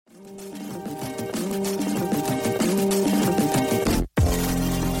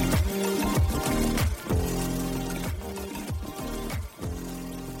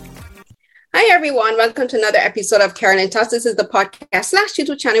everyone. Welcome to another episode of Carolyn Talks. This is the podcast /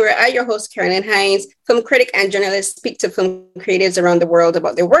 YouTube channel where I, your host, Carolyn Hines, film critic and journalist, speak to film creatives around the world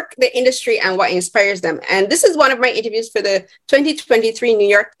about their work, the industry, and what inspires them. And this is one of my interviews for the 2023 New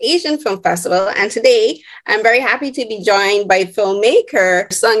York Asian Film Festival. And today, I'm very happy to be joined by filmmaker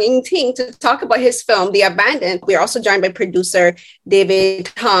Tseng Ying-tin to talk about his film, The Abandoned. We're also joined by producer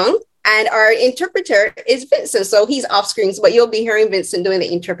David Tang. And our interpreter is Vincent. So he's off screen, but you'll be hearing Vincent doing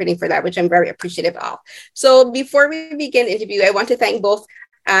the interpreting for that, which I'm very appreciative of. So before we begin the interview, I want to thank both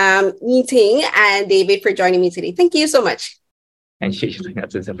Ying-tin and David for joining me today. Thank you so much. And 谢谢大家，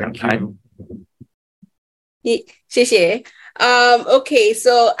这是非常kind。谢谢。Okay,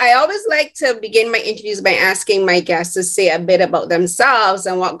 so I always like to begin my interviews by asking my guests to say a bit about themselves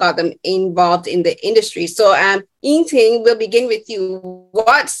and what got them involved in the industry. So, Ying-tin, we'll begin with you.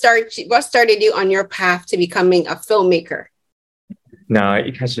 What started you on your path to becoming a filmmaker? 那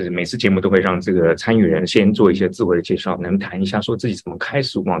一开始每次节目都会让这个参与人先做一些自我的介绍，能谈一下说自己怎么开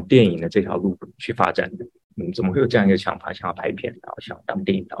始往电影的这条路去发展的？怎么会有这样一个想法，想要拍片，然后想当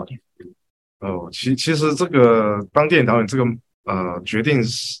电影导演？其实这个当电影导演这个决定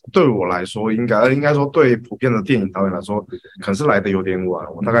对我来说，应该说对普遍的电影导演来说，可能是来得有点晚。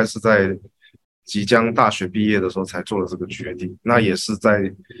我大概是在即将大学毕业的时候才做了这个决定。那也是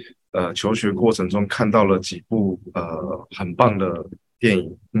在求学过程中看到了几部很棒的电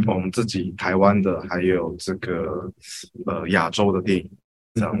影，我们自己台湾的，还有这个亚洲的电影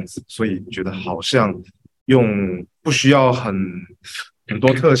这样子，所以觉得好像用不需要很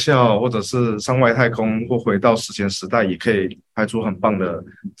多特效，或者是上外太空或回到史前时代，也可以拍出很棒的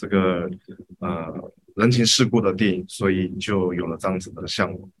这个人情世故的电影，所以就有了这样子的项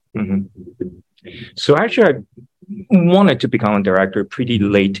目。So actually, I wanted to become a director pretty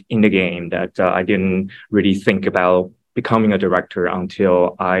late in the game. That I didn't really think about becoming a director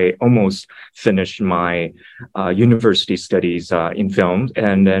until I almost finished my university studies in film.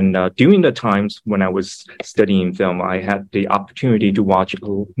 And then during the times when I was studying film, I had the opportunity to watch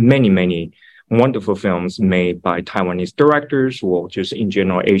many wonderful films made by Taiwanese directors or just in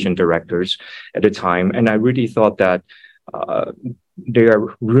general Asian directors at the time. And I really thought that there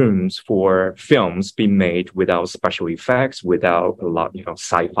are rooms for films being made without special effects, without a lot,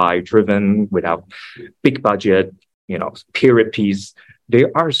 sci-fi driven, without big budget, period piece. There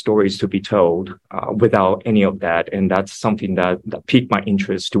are stories to be told without any of that. And that's something that piqued my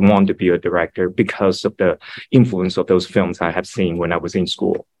interest to want to be a director because of the influence of those films I have seen when I was in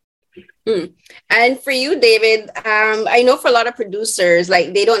school. And for you, David, I know for a lot of producers,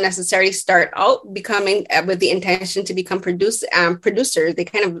 like they don't necessarily start out becoming with the intention to become producers. They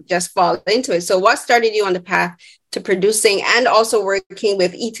kind of just fall into it. So what started you on the path to producing and also working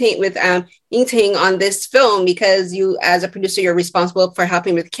with Ying-tin on this film? Because you, as a producer, you're responsible for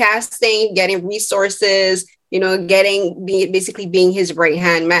helping with casting, getting resources, basically being his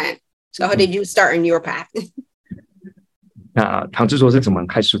right-hand man. So how did you start on your path? 那唐制作是怎么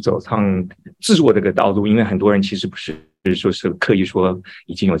开始走上制作这个道路？因为很多人其实不是说是刻意说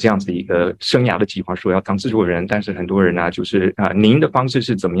已经有这样子一个生涯的计划，说要当制作人，但是很多人呢，就是您的方式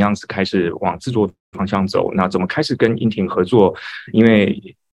是怎么样子开始往制作方向走？那怎么开始跟Ying-tin合作？因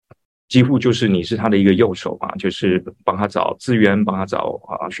为几乎就是你是他的一个右手嘛，就是帮他找资源，帮他找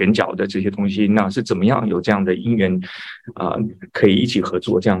选角的这些东西。那是怎么样有这样的因缘可以一起合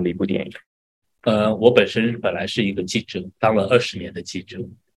作这样的一部电影？我本来是一个记者，当了20年的记者。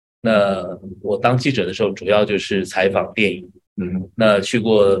那我当记者的时候，主要就是采访电影。那去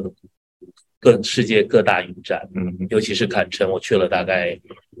过世界各大影展，尤其是坎城，我去了大概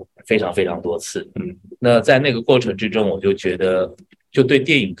非常非常多次。那在那个过程之中，我就觉得就对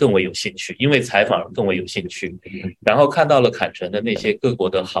电影更为有兴趣，因为采访更为有兴趣。然后看到了坎城的那些各国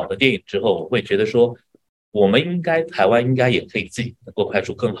的好的电影之后，我会觉得说，我们台湾应该也可以自己能够拍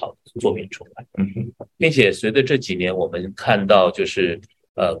出更好的作品出来。并且随着这几年我们看到就是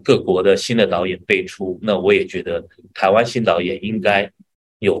各国的新的导演辈出，那我也觉得台湾新导演应该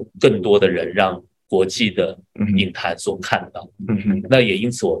有更多的人让国际的影坛所看到。那也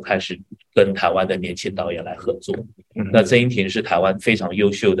因此我开始跟台湾的年轻导演来合作。那曾荫庭是台湾非常优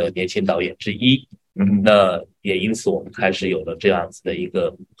秀的年轻导演之一。那也因此我们开始有了这样子的一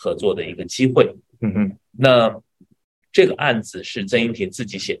个合作的一个机会。那这个案子是曾荫庭自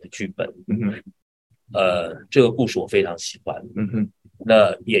己写的剧本。这个故事我非常喜欢。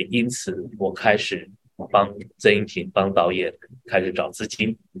那也因此我开始帮曾荫庭帮导演开始找资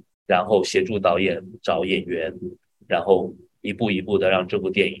金，然后协助导演找演员，然后一步一步的让这部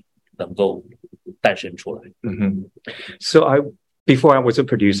电影能够诞生出来。So before I was a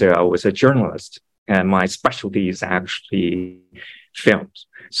producer, I was a journalist, and my specialty is actually films.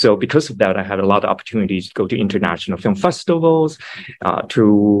 So because of that, I had a lot of opportunities to go to international film festivals,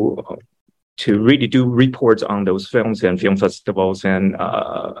 to really do reports on those films and film festivals, and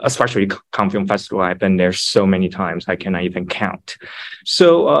especially Cannes Film Festival. I've been there so many times, I cannot even count.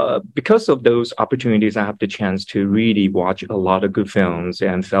 So because of those opportunities, I have the chance to really watch a lot of good films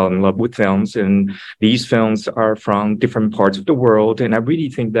and fell in love with films. And these films are from different parts of the world. And I really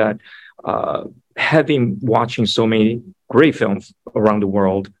think that watching so many great films around the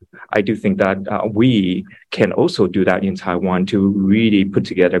world, I do think that we can also do that in Taiwan to really put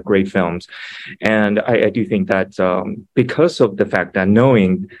together great films. And I do think that because of the fact that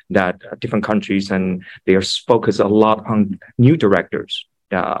knowing that different countries and they are focused a lot on new directors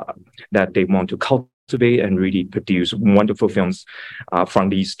that they want to cultivate and really produce wonderful films from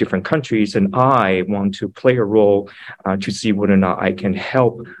these different countries. And I want to play a role to see whether or not I can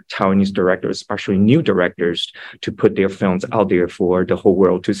help Taiwanese directors, especially new directors, to put their films out there for the whole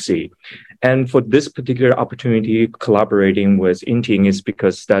world to see. And for this particular opportunity, collaborating with Ying-tin is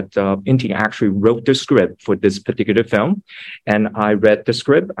because that Ying-tin actually wrote the script for this particular film. And I read the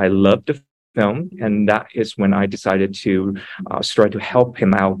script. I loved the film, and that is when I decided to start to help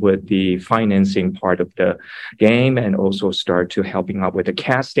him out with the financing part of the game, and also start to helping out with the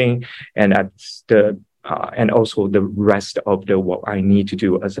casting and and also the rest of what I need to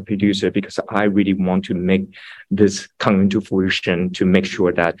do as a producer, because I really want to make this come into fruition, to make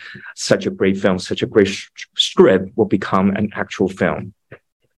sure that such a great film, such a great script will become an actual film.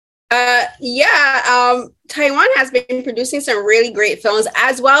 Taiwan has been producing some really great films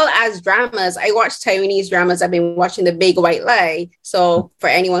as well as dramas. I watch Taiwanese dramas. I've been watching The Big White Lie. So for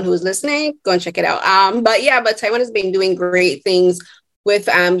anyone who's listening, go and check it out. But Taiwan has been doing great things with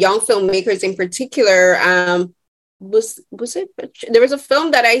young filmmakers in particular. There was a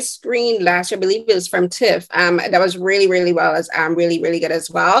film that I screened last year, I believe it was from TIFF, that was really, really well, really, really good as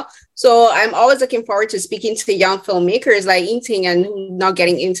well. So I'm always looking forward to speaking to young filmmakers like Ying-tin and who not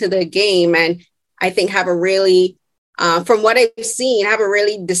getting into the game, and I think have a really, from what I've seen, have a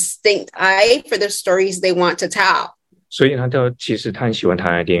really distinct eye for the stories they want to tell. 所以其实他很喜欢台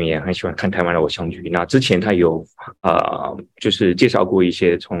湾的电影，也很喜欢看台湾的偶像剧。那之前他有就是介绍过一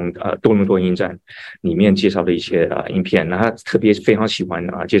些从多伦多影展里面介绍的一些影片。那他特别非常喜欢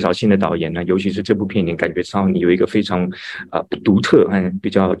介绍新的导演呢，尤其是这部片，你感觉上你有一个非常独特和比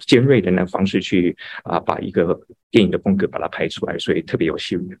较尖锐的那方式去把一个电影的风格把它拍出来，所以特别有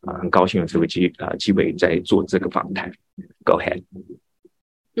幸很高兴有这个机会在做这个访谈。Go ahead.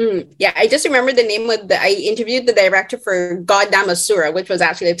 Yeah, I just remember the name of I interviewed the director for Goddamn Asura, which was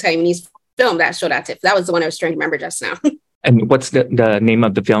actually a Taiwanese film that showed at TIFF. That was the one I was trying to remember just now. And what's the name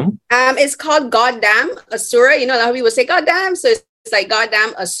of the film? It's called Goddamn Asura. You know how we would say Goddamn, so it's like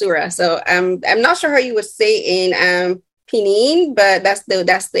Goddamn Asura. So I'm not sure how you would say in Pinyin, but that's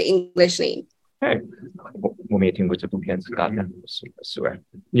the English name. Hey, 我们也听过这部片子 Goddamn Asura.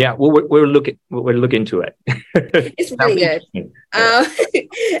 Yeah, we'll look into it. It's really good.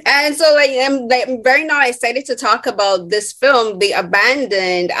 And so I'm very now excited to talk about this film, The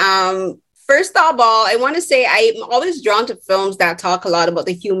Abandoned. First of all, I want to say I'm always drawn to films that talk a lot about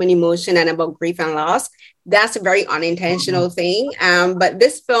the human emotion and about grief and loss. That's a very unintentional thing. But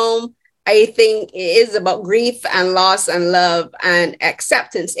this film, I think, is about grief and loss and love and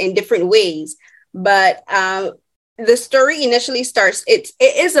acceptance in different ways. But the story initially starts, it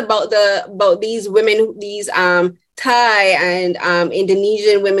is about these women, these Thai and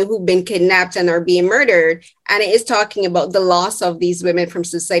Indonesian women who've been kidnapped and are being murdered. And it is talking about the loss of these women from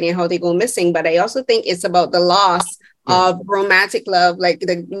society and how they go missing. But I also think it's about the loss of romantic love, like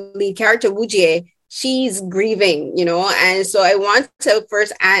the lead character, Wu Jie. She's grieving, and so I want to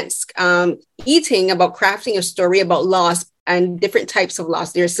first ask Ying-tin about crafting a story about loss and different types of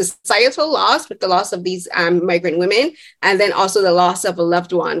loss. There's societal loss with the loss of these migrant women, and then also the loss of a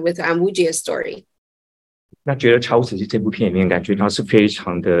loved one with Wu Jie's story. 那觉得《查无此记》这部片里面，感觉到是非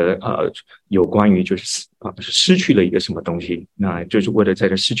常的有关于就是失去了一个什么东西，那就是为了在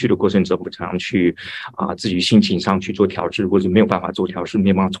这失去的过程中，不常去自己心情上去做调制，或者没有办法做调制，没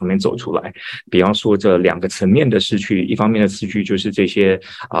有办法从那走出来。比方说这两个层面的失去，一方面的失去就是这些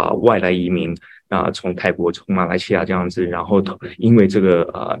外来移民从泰国、从马来西亚这样子，然后因为这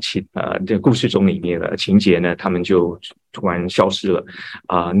个这故事中里面的情节呢，他们就突然消失了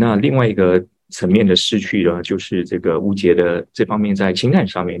那另外一个层面的失去呢，就是这个吴杰的这方面在情感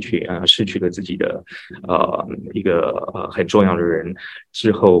上面去失去了自己的一个很重要的人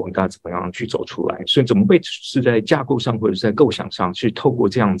之后，他怎么样去走出来？所以怎么会是在架构上或者是在构想上去透过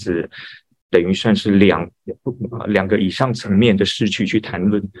这样子，等于算是两个以上层面的失去去谈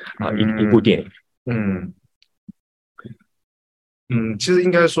论一部电影。其实应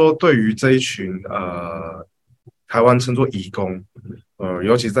该说，对于这一群台湾称作移工，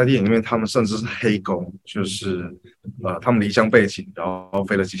尤其在电影里面，他们甚至是黑工，就是他们离乡背井，然后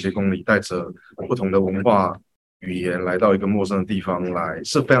飞了几千公里，带着不同的文化语言来到一个陌生的地方来，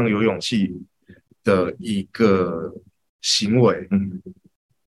是非常有勇气的一个行为。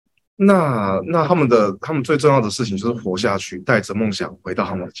那他们最重要的事情就是活下去，带着梦想回到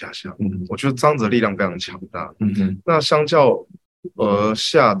他们的家乡。我觉得这样子的力量非常强大。那相较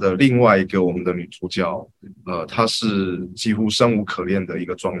下的另外一个我们的女主角，她是几乎生无可恋的一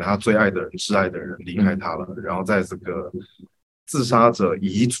个状态，她最爱的人、挚爱的人离开她了，然后在这个自杀者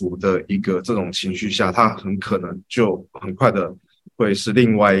遗族的一个这种情绪下，她很可能就很快的会是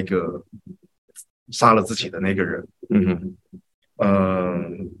另外一个杀了自己的那个人。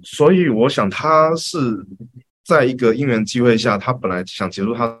所以我想他是在一个因缘机会下，他本来想结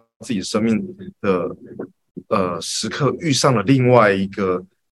束他自己生命的时刻，遇上了另外一个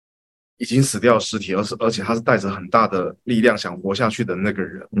已经死掉的尸体，而且他是带着很大的力量想活下去的那个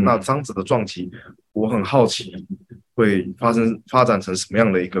人。那这样子的撞击，我很好奇会发展成什么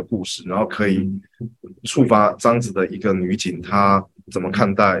样的一个故事，然后可以触发这样子的一个女警，她怎么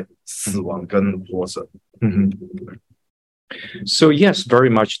看待死亡跟活着。So yes, very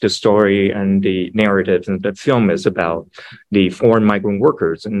much the story and the narrative in the film is about the foreign migrant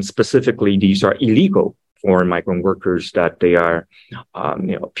workers, and specifically these are illegal foreign migrant workers, that they are,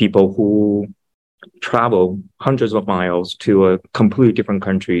 people who travel hundreds of miles to completely different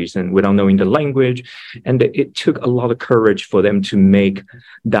countries and without knowing the language. And it took a lot of courage for them to make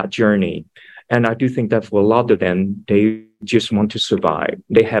that journey. And I do think that for a lot of them, they just want to survive.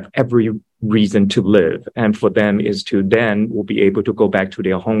 They have every reason to live. And for them is to then will be able to go back to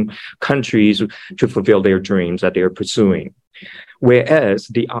their home countries to fulfill their dreams that they're pursuing.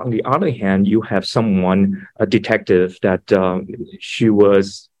 Whereas on the other hand, you have someone, a detective, that she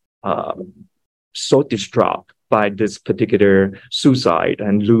was so distraught by this particular suicide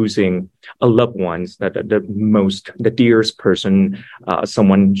and losing a loved one, that the dearest person,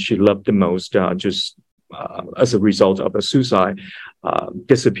 someone she loved the most, just as a result of a suicide,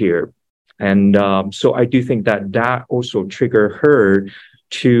 disappeared. And so I do think that also triggered her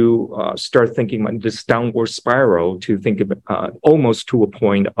to start thinking about this downward spiral, to think of almost to a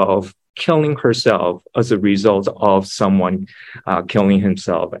point of killing herself as a result of someone killing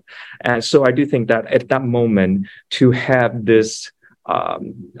himself. And so I do think that at that moment, to have this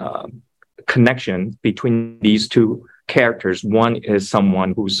connection between these two characters, one is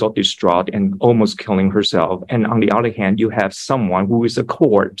someone who's so distraught and almost killing herself, and on the other hand, you have someone who is a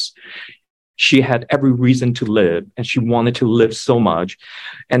corpse. She had every reason to live, and she wanted to live so much.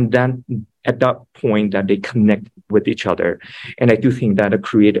 And then at that point that they connect with each other. And I do think that it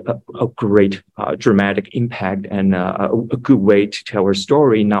created a great dramatic impact and a good way to tell her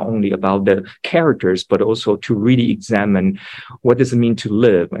story, not only about the characters, but also to really examine what does it mean to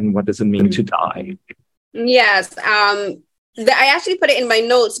live and what does it mean to die. Yes. I actually put it in my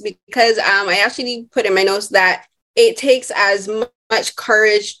notes because I actually put in my notes that it takes as much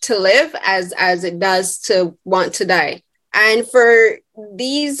courage to live as it does to want to die. And for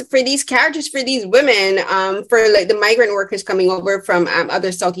these characters, for these women, for like the migrant workers coming over from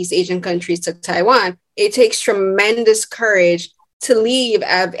other Southeast Asian countries to Taiwan, it takes tremendous courage to leave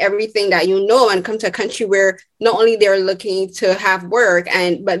everything that you know and come to a country where not only they're looking to have work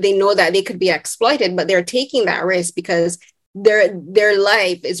but they know that they could be exploited, but they're taking that risk because their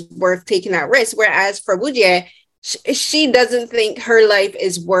life is worth taking that risk. Whereas for Wujie, she doesn't think her life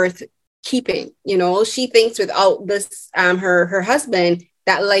is worth keeping. You know, she thinks without this her husband,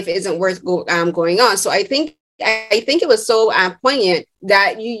 that life isn't worth going on. So I think it was so poignant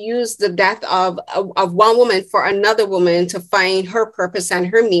that you use the death of one woman for another woman to find her purpose and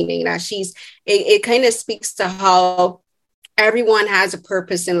her meaning. That it kind of speaks to how everyone has a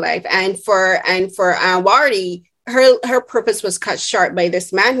purpose in life. And for Wari, her purpose was cut short by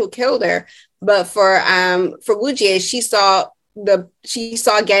this man who killed her. But for Wujie, she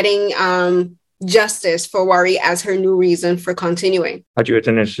saw getting justice for Wari as her new reason for continuing. 他觉得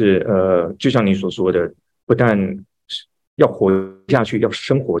真的是就像你所说的，不但要活下去，要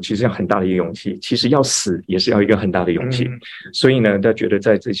生活，其实要很大的一个勇气。其实要死也是要一个很大的勇气。所以呢，他觉得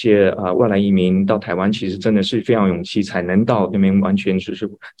在这些外来移民到台湾，其实真的是非常勇气才能到那边，完全就是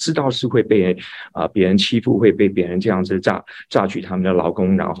知道是会被别人欺负，会被别人这样子榨取他们的劳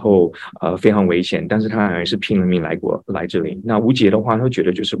工，然后非常危险。但是他还是拼了命来这里。那吴杰的话，他觉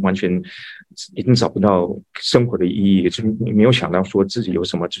得就是完全已经找不到生活的意义，就没有想到说自己有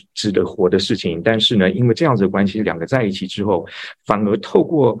什么值得活的事情。但是呢，因为这样子的关系，两个在一起之后，反而透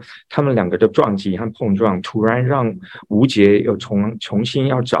过他们两个的撞击和碰撞，突然让吴杰又重新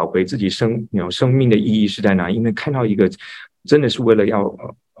要找回自己生命的意义是在哪？因为看到一个真的是为了要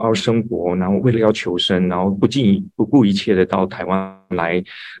生活，然后为了要求生，然后不顾一切的到台湾来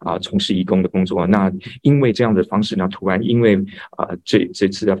从事义工的工作。那因为这样的方式呢，突然因为这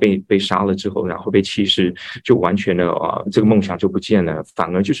次被杀了之后，然后被弃尸，就完全的这个梦想就不见了，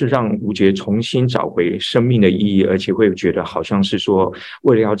反而就是让吴杰重新找回生命的意义，而且会觉得好像是说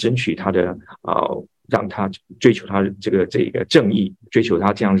为了要争取他的让他追求他这个正义，追求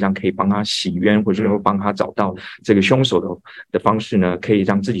他这样可以帮他洗冤，或者说帮他找到这个凶手的方式呢，可以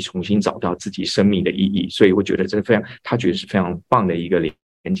让自己重新找到自己生命的意义。所以我觉得这他觉得是非常棒的一个连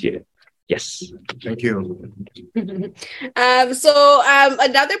接。Yes, thank you.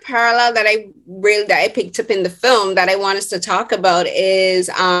 Another parallel that I picked up in the film that I want us to talk about is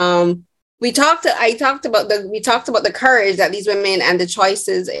we talked about the courage that these women and the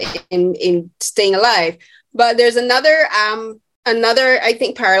choices in staying alive. But there's another I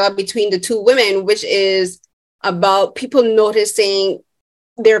think parallel between the two women, which is about people noticing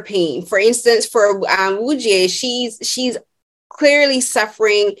their pain. For instance, for Wu Jie, she's clearly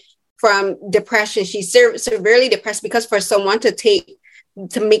suffering from depression. She's severely depressed because for someone to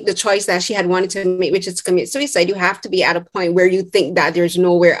make the choice that she had wanted to make, which is to commit suicide, you have to be at a point where you think that there's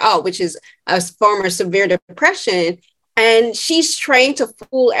nowhere out, which is a form of severe depression. And she's trying to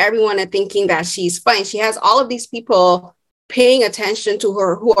fool everyone and thinking that she's fine. She has all of these people paying attention to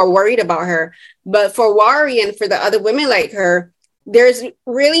her who are worried about her. But for Wari and for the other women like her, there's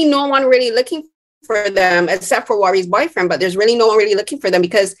really no one really looking for them except for Wari's boyfriend, but there's really no one really looking for them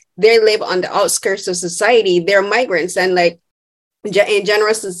because they live on the outskirts of society. They're migrants, and like in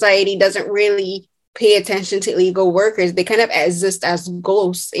general, society doesn't really pay attention to illegal workers. They kind of exist as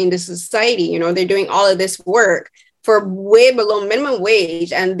ghosts in the society. You know, they're doing all of this work for way below minimum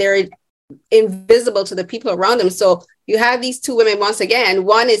wage, and they're invisible to the people around them. So you have these two women, once again,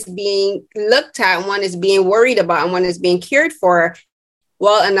 one is being looked at, one is being worried about, and one is being cared for.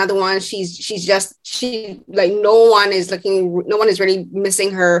 Well, another one, no one is really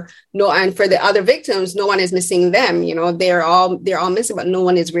missing her. No, and for the other victims, no one is missing them. You know, they're all missing, but no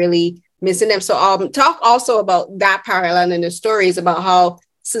one is really missing them. So talk also about that parallel in the stories about how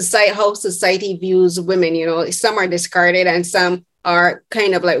society views women. You know, some are discarded and some are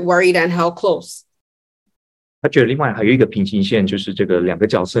kind of like worried and held close. 他觉得另外还有一个平行线，就是这个两个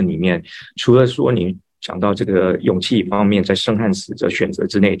角色里面，除了说你讲到这个勇气方面，在生和死的选择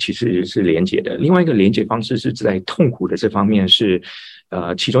之内，其实是连结的。另外一个连结方式是在痛苦的这方面是，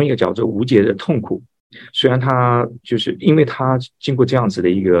其中一个叫做无解的痛苦。虽然他就是因为他经过这样子的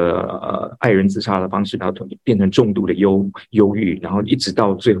一个爱人自杀的方式，然后变成重度的忧郁，然后一直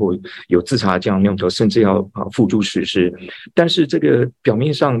到最后有自杀这样念头，甚至要付诸实施。但是这个表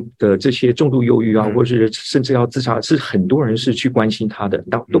面上的这些重度忧郁啊，或是甚至要自杀，是很多人是去关心他的，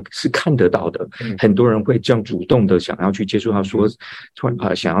都是看得到的。很多人会这样主动的想要去接触他，说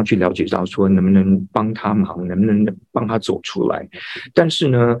想要去了解到说能不能帮他忙，能不能帮他走出来。但是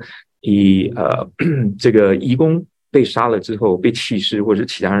呢，以这个移工被杀了之后被弃尸，或者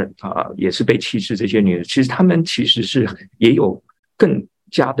其他人也是被弃尸，这些女人其实她们其实是也有更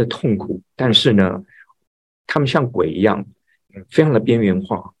加的痛苦，但是呢，她们像鬼一样，非常的边缘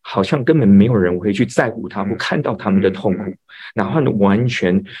化，好像根本没有人会去在乎他们，看到他们的痛苦，然后呢完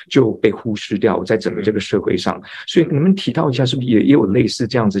全就被忽视掉在整个这个社会上。所以你们提到一下，是不是也有类似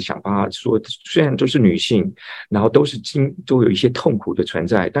这样子想法，说虽然都是女性，然后都有一些痛苦的存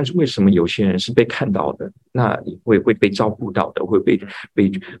在，但是为什么有些人是被看到的，那会被照顾到的，会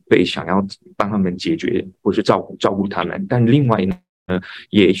被想要帮他们解决或是照顾他们，但另外呢，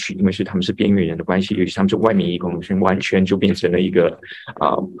也许因为他们是边缘人的关系，尤其他们是外面移工，完全就变成了一个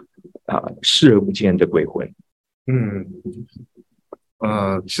视而不见的鬼魂。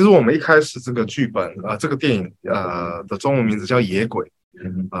其实我们一开始这个剧本这个电影的中文名字叫《野鬼》，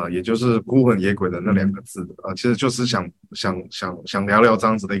也就是孤魂野鬼的那两个字，其实就是想聊聊这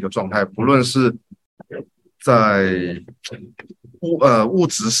样子的一个状态，不论是在物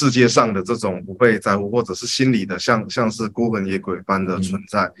质世界上的这种不被在乎，或者是心理的像是孤魂野鬼般的存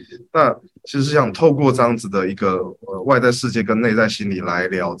在，那其实是想透过这样子的一个外在世界跟内在心理来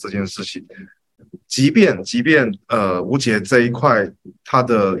聊这件事情。即便吴杰这一块，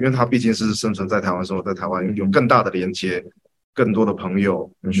因为他毕竟是生存在台湾，生活在台湾，有更大的连接，更多的朋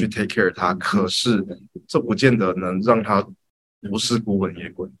友去 take care 他，可是这不见得能让他不是孤魂野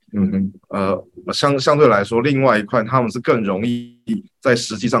鬼。相对来说，另外一块他们是更容易在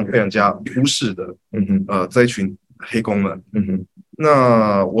实际上被人家忽视的。这一群黑工们。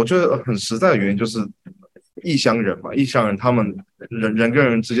那我觉得很实在的原因就是异乡人嘛，异乡人他们人跟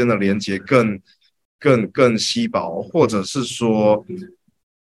人之间的连接更稀薄，或者是说，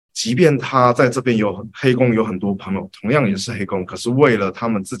即便他在这边有黑工有很多朋友，同样也是黑工，可是为了他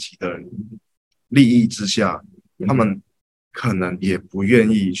们自己的利益之下，他们可能也不愿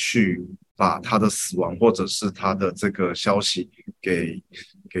意去把他的死亡或者是他的这个消息给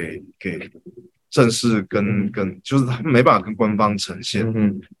正式跟就是他们没办法跟官方呈现。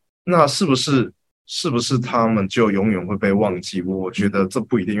那是不是他们就永远会被忘记？我觉得这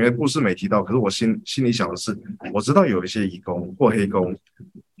不一定，因为故事没提到。可是我心里想的是，我知道有一些移工或黑工，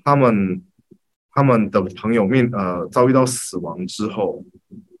他们的朋友遭遇到死亡之后，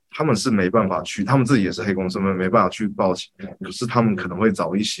他们是没办法去，他们自己也是黑工身份，没办法去报警。可是他们可能会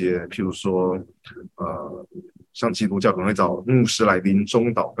找一些，譬如说，像基督教可能会找牧师来临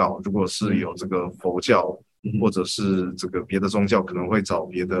终祷告。如果是有这个佛教或者是这个别的宗教，可能会找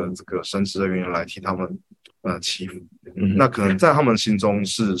别的这个神职人员来替他们祈福。那可能在他们心中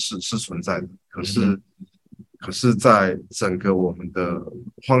是存在的，可是在整个我们的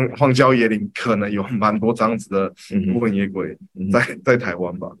荒郊野岭，可能有蛮多这样子的孤魂野鬼在台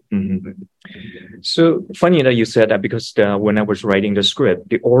湾吧。So funny that you said that, because when I was writing the script,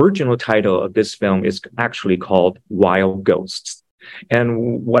 the original title of this film is actually called Wild Ghosts.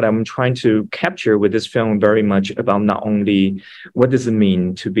 And what I'm trying to capture with this film very much about not only what does it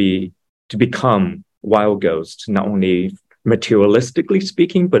mean to become wild ghosts, not only materialistically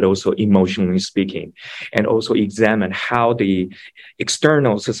speaking, but also emotionally speaking, and also examine how the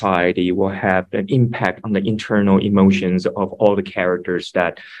external society will have an impact on the internal emotions of all the characters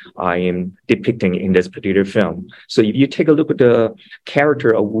that I am depicting in this particular film. So if you take a look at the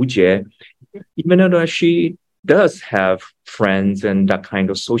character of Wu Jie, even though she does have friends and that kind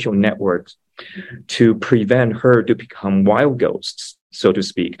of social networks to prevent her to become wild ghosts, so to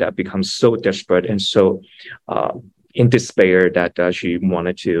speak, that becomes so desperate and so in despair that she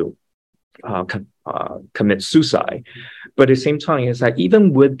wanted to commit suicide. But at the same time, it's like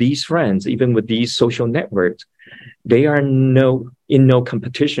even with these friends, even with these social networks, they are in no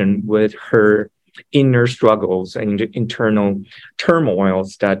competition with her inner struggles and internal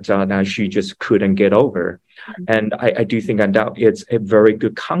turmoils that she just couldn't get over. And I do think that it's a very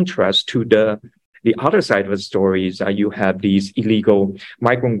good contrast to the other side of the stories. You have these illegal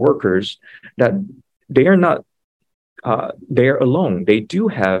migrant workers that they are not they're alone. They do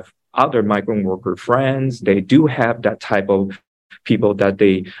have other migrant worker friends. They do have that type of people that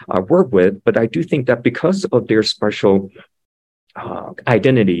they work with. But I do think that because of their special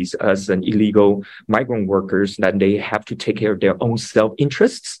identities as an illegal migrant workers, that they have to take care of their own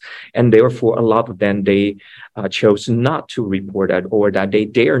self-interests, and therefore a lot of them they chose not to report that, or that they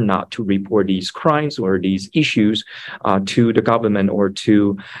dare not to report these crimes or these issues to the government or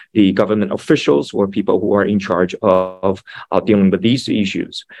to the government officials or people who are in charge of dealing with these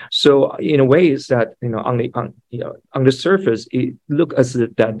issues. So in a way, is that on the surface, it looks as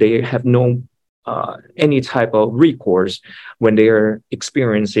if that they have no any type of recourse when they are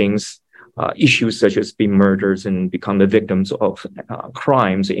experiencing issues such as being murdered and become the victims of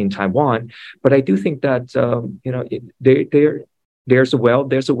crimes in Taiwan. But I do think that there's a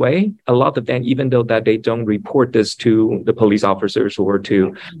way. A lot of them, even though that they don't report this to the police officers or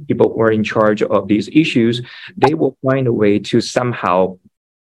to people who are in charge of these issues, they will find a way to somehow,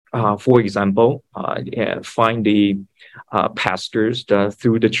 for example, find the pastors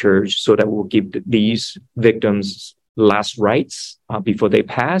through the church, so that will give these victims last rites before they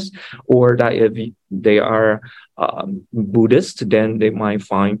pass, or that if they are Buddhist, then they might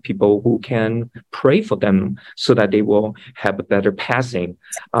find people who can pray for them so that they will have a better passing.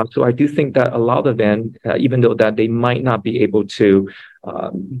 So I do think that a lot of them, even though that they might not be able to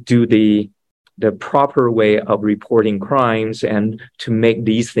do the proper way of reporting crimes and to make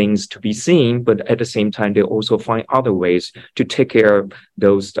these things to be seen, but at the same time, they also find other ways to take care of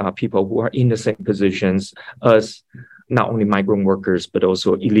those people who are in the same positions as not only migrant workers, but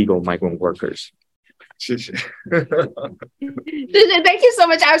also illegal migrant workers. 谢谢。Thank you so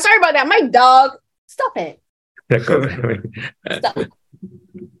much. I'm sorry about that. My dog, stop it. Stop.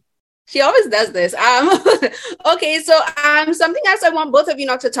 She always does this. Okay, so something else I want both of you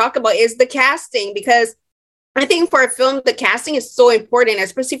not to talk about is the casting, because I think for a film, the casting is so important,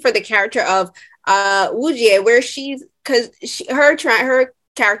 especially for the character of Wu Jie, where her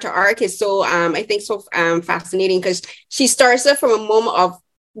character arc is so I think so fascinating, because she starts off from a moment of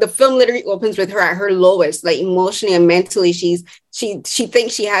the film literally opens with her at her lowest, like emotionally and mentally. She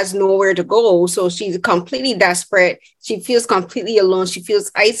thinks she has nowhere to go, so she's completely desperate. She feels completely alone. She feels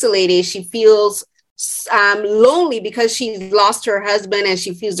isolated. She feels lonely because she lost her husband and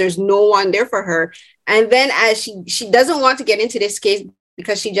she feels there's no one there for her. And then as she doesn't want to get into this case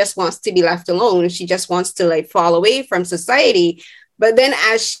because she just wants to be left alone. She just wants to like fall away from society. But then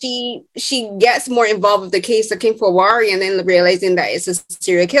as she gets more involved with the case, looking for Wari, and then realizing that it's a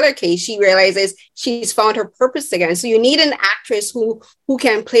serial killer case, she realizes she's found her purpose again. So you need an actress who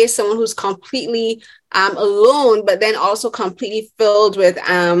can play someone who's completely alone, but then also completely filled with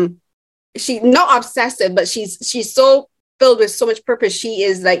she's not obsessive, but she's so filled with so much purpose. She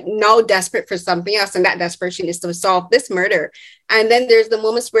is like now desperate for something else, and that desperation is to solve this murder. And then there's the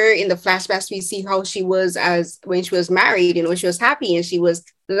moments where in the flashbacks we see how she was as when she was married, you know, she was happy and she was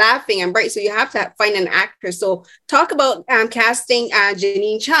laughing and bright. So you have to find an actress. So talk about casting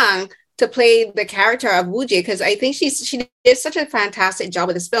Janine Chang to play the character of Wu Jie, because I think she did such a fantastic job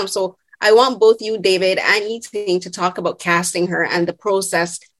with this film. So I want both you, David, and Ying-tin to talk about casting her and the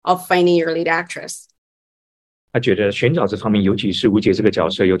process of finding your lead actress. 他觉得选角这方面，尤其是吴杰这个角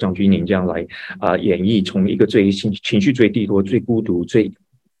色，由张钧甯这样来演绎，从一个最情绪最低落、最孤独、最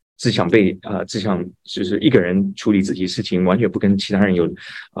只想就是一个人处理自己事情，完全不跟其他人有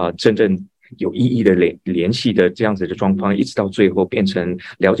真正有意义的联系的这样子的状况，一直到最后变成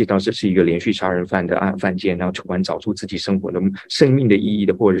了解到这是一个连续杀人犯的犯件，然后突然找出自己生活的生命的意义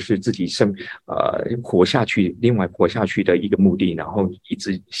的，或者是自己活下去，另外活下去的一个目的，然后一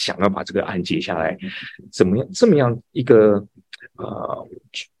直想要把这个案结下来，怎么样这么样一个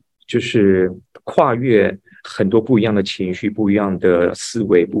就是跨越很多不一样的情绪、不一样的思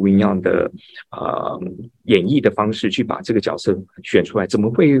维、不一样的演绎的方式去把这个角色选出来，怎么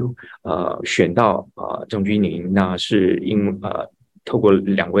会选到张钧甯？那是透过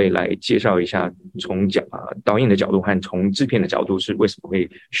两位来介绍一下，从导演的角度和从制片的角度是为什么会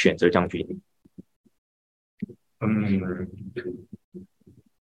选择张钧甯？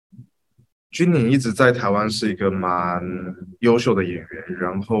钧甯一直在台湾是一个蛮优秀的演员，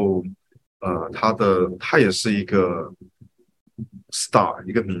然后他也是一个 star，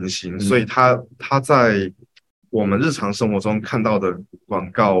 一个明星，所以他在我们日常生活中看到的广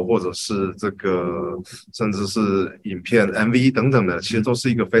告或者是这个甚至是影片 MV 等等的，其实都是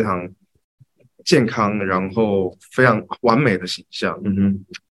一个非常健康然后非常完美的形象。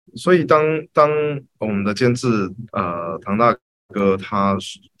所以当我们的监制唐大哥他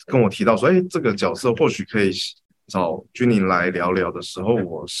跟我提到说，这个角色或许可以找钧甯来聊聊的时候，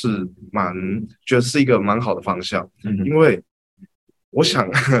我是觉得是一个蛮好的方向，因为我想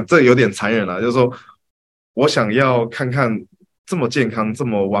这有点残忍了，就是说我想要看看这么健康、这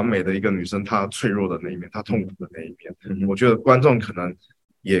么完美的一个女生，她脆弱的那一面，她痛苦的那一面，我觉得观众可能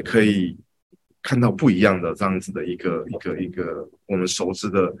也可以看到不一样的这样子的一个我们熟知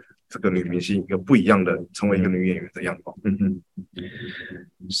的这个女明星，一个不一样的成为一个女演员的样貌。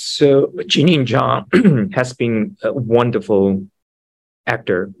So Janine Zhang has been a wonderful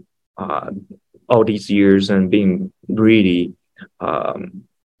actor all these years and being really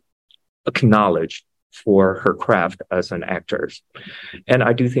acknowledged for her craft as an actress. And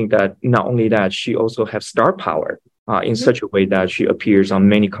I do think that not only that, she also has star power in such a way that she appears on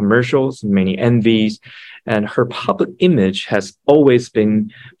many commercials, many MVs, and her public image has always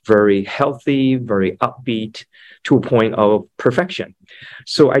been very healthy, very upbeat, to a point of perfection.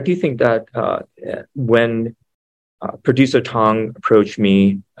 So I do think that when producer Tang approached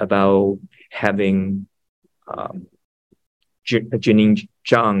me about having Janine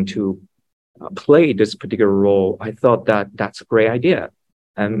Zhang to play this particular role, I thought that that's a great idea.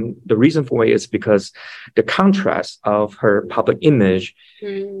 And the reason for it is because the contrast of her public image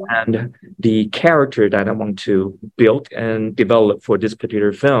and the character that I want to build and develop for this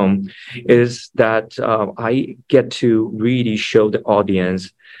particular film is that I get to really show the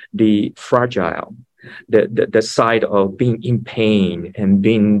audience the fragile, the side of being in pain and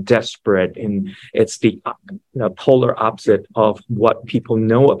being desperate. And it's the polar opposite of what people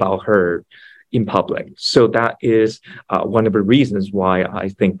know about her in public. So that is one of the reasons why I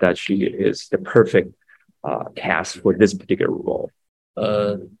think that she is the perfect cast for this particular role.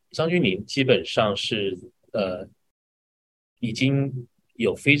 张钧甯基本上是已经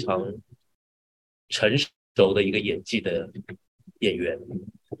有非常成熟的一个演技的演员，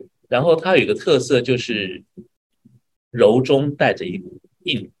然后她有一个特色就是柔中带着一股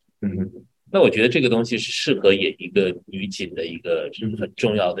硬。那我觉得这个东西是适合演一个女警的一个很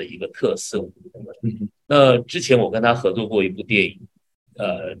重要的一个特色。那之前我跟她合作过一部电影，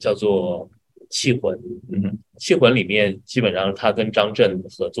叫做《气魂》。《气魂》里面基本上她跟张震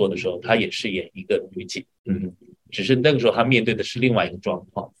合作的时候，她也是演一个女警。只是那个时候她面对的是另外一个状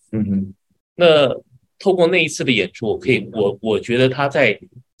况。那透过那一次的演出，我觉得她在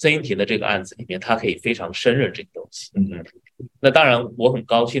曾荫庭的这个案子里面，他可以非常胜任这个东西。那当然，我很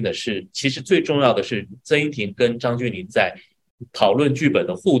高兴的是，其实最重要的是曾荫庭跟张钧甯在讨论剧本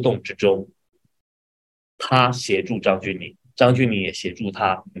的互动之中，他协助张钧甯，张钧甯也协助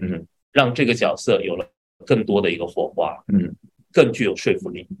他，让这个角色有了更多的一个火花，更具有说服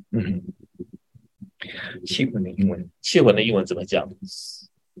力。气魂的英文，气魂的英文怎么讲？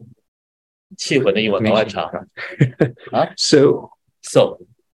气魂的英文赶快查啊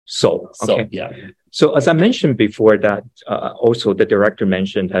So, okay. Yeah. So as I mentioned before, that also the director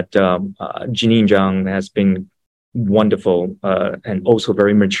mentioned that Janine Zhang has been wonderful and also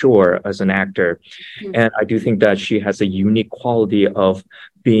very mature as an actor, and I do think that she has a unique quality of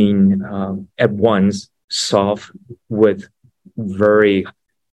being at once soft with very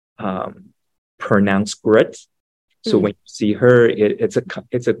pronounced grit. So when you see her,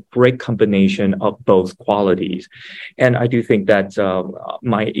 it's a great combination of both qualities. And I do think that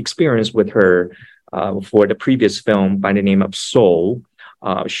my experience with her for the previous film by the name of Soul,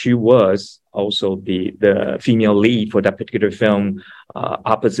 she was also the female lead for that particular film,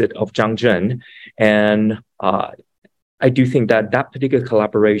 opposite of Zhang Zhen. And I do think that particular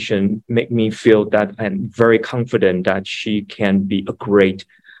collaboration made me feel that I'm very confident that she can be a great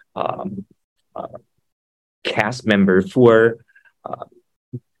cast member for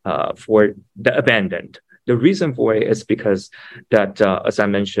The Abandoned. The reason for it is because that, as I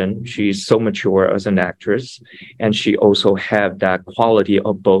mentioned, she's so mature as an actress, and she also have that quality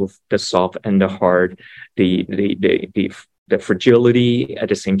of both the soft and the hard, the fragility, at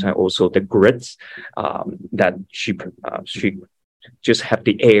the same time also the grit, that she just have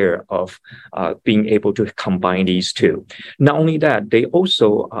the air of being able to combine these two. Not only that, they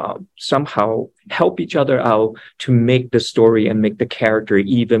also somehow help each other out to make the story and make the character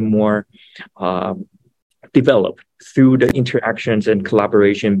even more developed through the interactions and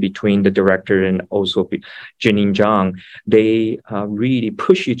collaboration between the director and also Janine Zhang. They really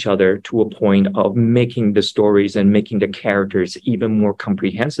push each other to a point of making the stories and making the characters even more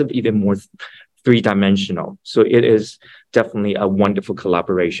comprehensive, even more three-dimensional. So it is definitely a wonderful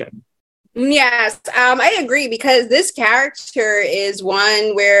collaboration. Yes, I agree, because this character is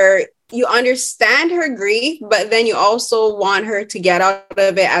one where you understand her grief, but then you also want her to get out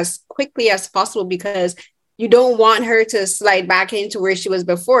of it as quickly as possible, because you don't want her to slide back into where she was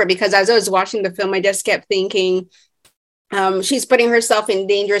before. Because as I was watching the film, I just kept thinking she's putting herself in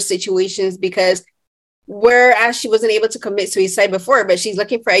dangerous situations, because whereas she wasn't able to commit suicide before, but she's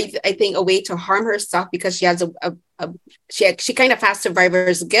looking for, I think, a way to harm herself, because she has she kind of has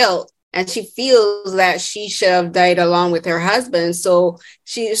survivor's guilt, and she feels that she should have died along with her husband. So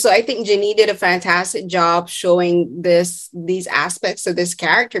I think Janine did a fantastic job showing these aspects of this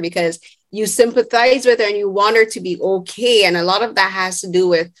character, because you sympathize with her and you want her to be okay. And a lot of that has to do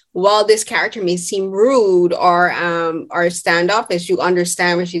with, while this character may seem rude or standoffish, you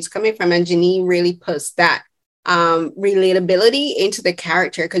understand where she's coming from. And Janine really puts that relatability into the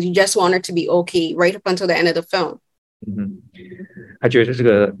character, because you just want her to be okay right up until the end of the film. 他觉得这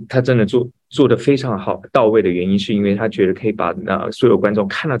个他真的做得非常好到位的原因，是因为他觉得可以把所有观众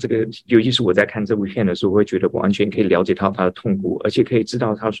看到这个，尤其是我在看这部片的时候，我会觉得完全可以了解到他的痛苦，而且可以知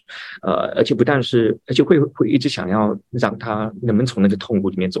道他而且不但是，而且会一直想要让他能不能从那个痛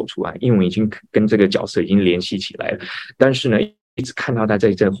苦里面走出来，因为我已经跟这个角色已经联系起来了。但是呢，一直看到他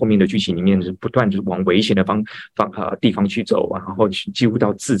在这后面的剧情里面是不断就是往危险的地方去走，然后几乎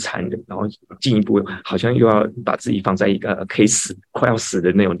到自残的，然后进一步好像又要把自己放在一个可以快要死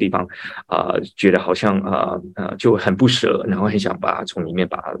的那种地方，觉得好像就很不舍，然后很想把他从里面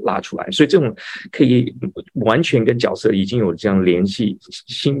把他拉出来。所以这种可以完全跟角色已经有这样联系，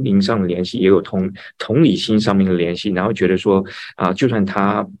心灵上的联系，也有同理心上面的联系，然后觉得说就算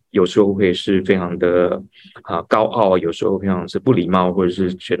他有时候会是非常的高傲，有时候非常是不礼貌，或者是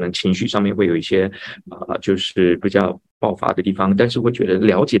可能情绪上面会有一些就是比较爆发的地方，但是会觉得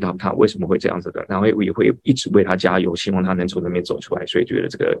了解到他为什么会这样子的，然后也会一直为他加油，希望他能从那边走出来。所以觉得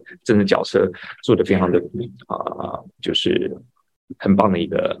这个真的角色做得非常的就是很棒的一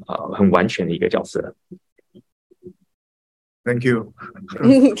个很完全的一个角色。Thank you.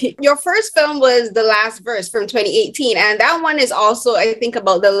 Your first film was The Last Verse from 2018. And that one is also, I think,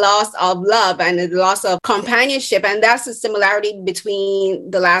 about the loss of love and the loss of companionship. And that's the similarity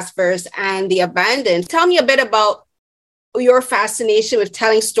between The Last Verse and The Abandoned. Tell me a bit about your fascination with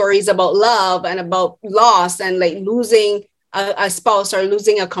telling stories about love and about loss and like losing a spouse or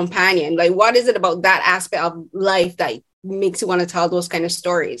losing a companion. Like, what is it about that aspect of life that makes you want to tell those kind of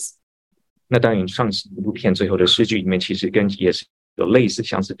stories? 那当然，上一部片最后的诗句里面，其实也是有类似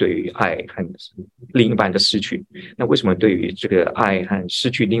像是对于爱和另一半的失去，那为什么对于这个爱和失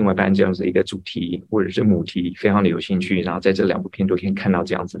去另外一半这样子一个主题或者是母题非常的有兴趣，然后在这2部片都可以看到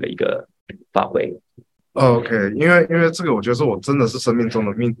这样子的一个发挥。OK， 因为这个我觉得是我真的是生命中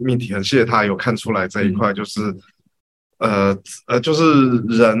的命题，很谢谢他有看出来这一块，就是就是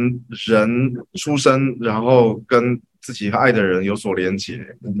人出生，然后跟自己爱的人有所连结，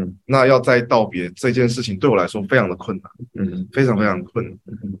那要再道别这件事情对我来说非常的困难，非常非常困难。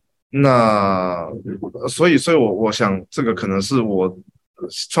那所以我想这个可能是我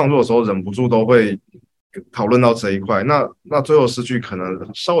创作的时候忍不住都会讨论到这一块。那最后诗句可能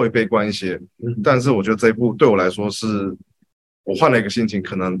稍微悲观一些，但是我觉得这一部对我来说是我换了一个心情，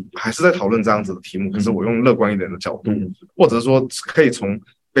可能还是在讨论这样子的题目，可是我用乐观一点的角度，或者说可以从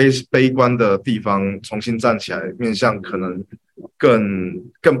悲观的地方重新站起来，面向可能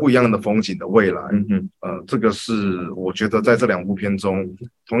更不一样的风景的未来。这个是我觉得在这2部片中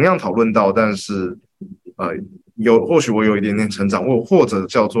同样讨论到，但是或许我有一点点成长，或者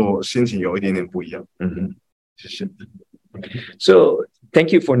叫做心情有一点点不一样。谢谢。So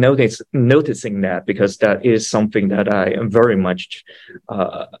thank you for noticing that, because that is something that I am very much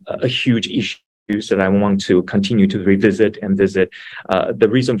a huge issue that I want to continue to revisit and visit. The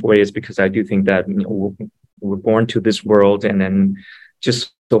reason for it is because I do think that we're born to this world and then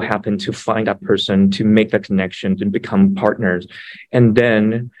just so happen to find that person, to make that connection, and become partners, and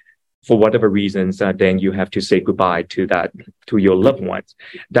then for whatever reasons, then you have to say goodbye to your loved ones.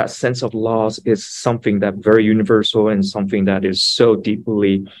 That sense of loss is something that very universal and something that is so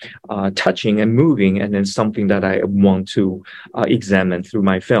deeply touching and moving, and then something that I want to examine through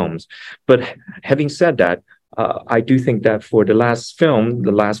my films. But having said that, I do think that for the last film,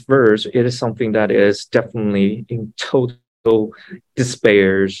 the last verse, it is something that is definitely in total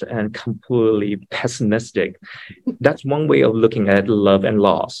despairs and completely pessimistic. That's one way of looking at love and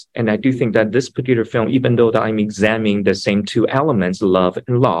loss. And I do think that this particular film, even though that I'm examining the same 2 elements, love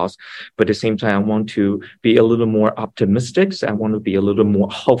and loss, but at the same time, I want to be a little more optimistic. So I want to be a little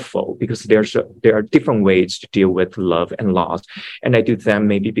more hopeful, because there are different ways to deal with love and loss. And I do that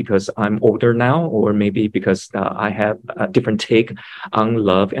maybe because I'm older now, or maybe because I have a different take on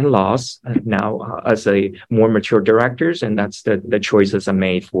love and loss now as a more mature directors. And that's the choices I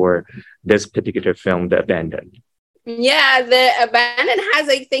made for this particular film, The Abandoned. Yeah, The Abandoned has,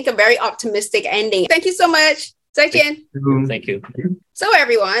 I think, a very optimistic ending. Thank you so much. Thank you. So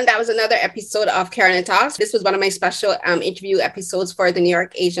everyone, that was another episode of Carolyn Talks. This was one of my special interview episodes for the New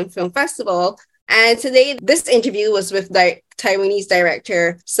York Asian Film Festival. And today, this interview was with Taiwanese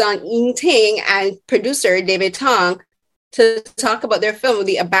director Tseng Ying-tin and producer David Tang, to talk about their film,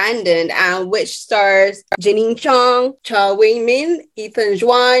 The Abandoned, which stars Janine Chong, Cha Wei-min, Ethan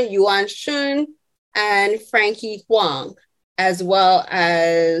Zhuan, Yuan Shun, and Frankie Huang, as well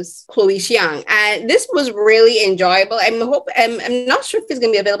as Chloe Xiang. And this was really enjoyable. I'm not sure if it's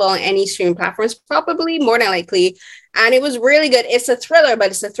going to be available on any streaming platforms, probably, more than likely. And it was really good. It's a thriller,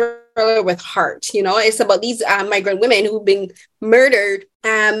 but it's a thriller with heart. You know, it's about these migrant women who've been murdered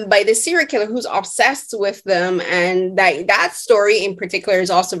by the serial killer who's obsessed with them. And that story in particular is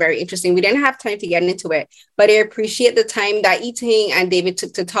also very interesting. We didn't have time to get into it, but I appreciate the time that Yi-ting and David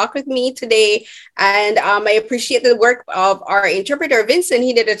took to talk with me today. And I appreciate the work of our interpreter, Vincent.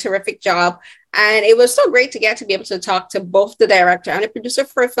 He did a terrific job. And it was so great to be able to talk to both the director and the producer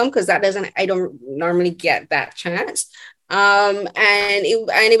for a film, because I don't normally get that chance. And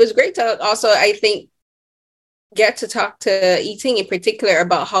it was great to also, I think, get to talk to Yi-ting in particular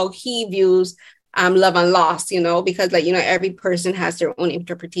about how he views love and loss, you know, because every person has their own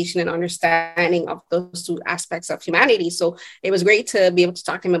interpretation and understanding of those 2 aspects of humanity. So it was great to be able to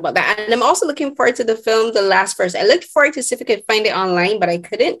talk to him about that. And I'm also looking forward to the film, The Last Verse. I looked forward to see if I could find it online, but I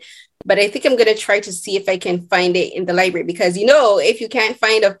couldn't. But I think I'm going to try to see if I can find it in the library, because, if you can't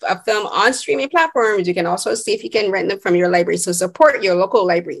find a film on streaming platforms, you can also see if you can rent them from your library. So support your local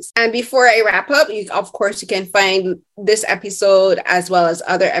libraries. And before I wrap up, you can find this episode as well as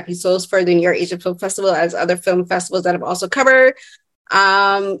other episodes for the New York Asian Film Festival, as other film festivals that I've also covered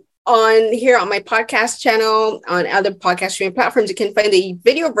on my podcast channel, on other podcast streaming platforms. You can find the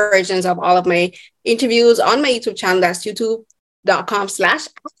video versions of all of my interviews on my YouTube channel. That's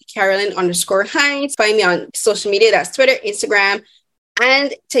youtube.com/Carolyn_Hines. Find me on social media. That's Twitter, Instagram,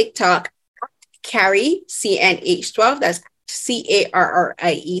 and TikTok. Carrie, CNH12. That's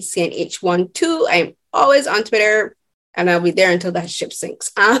CARRIE, CNH12. I'm always on Twitter, and I'll be there until that ship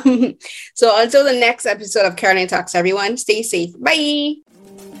sinks. So until the next episode of Carolyn Talks, everyone, stay safe. Bye.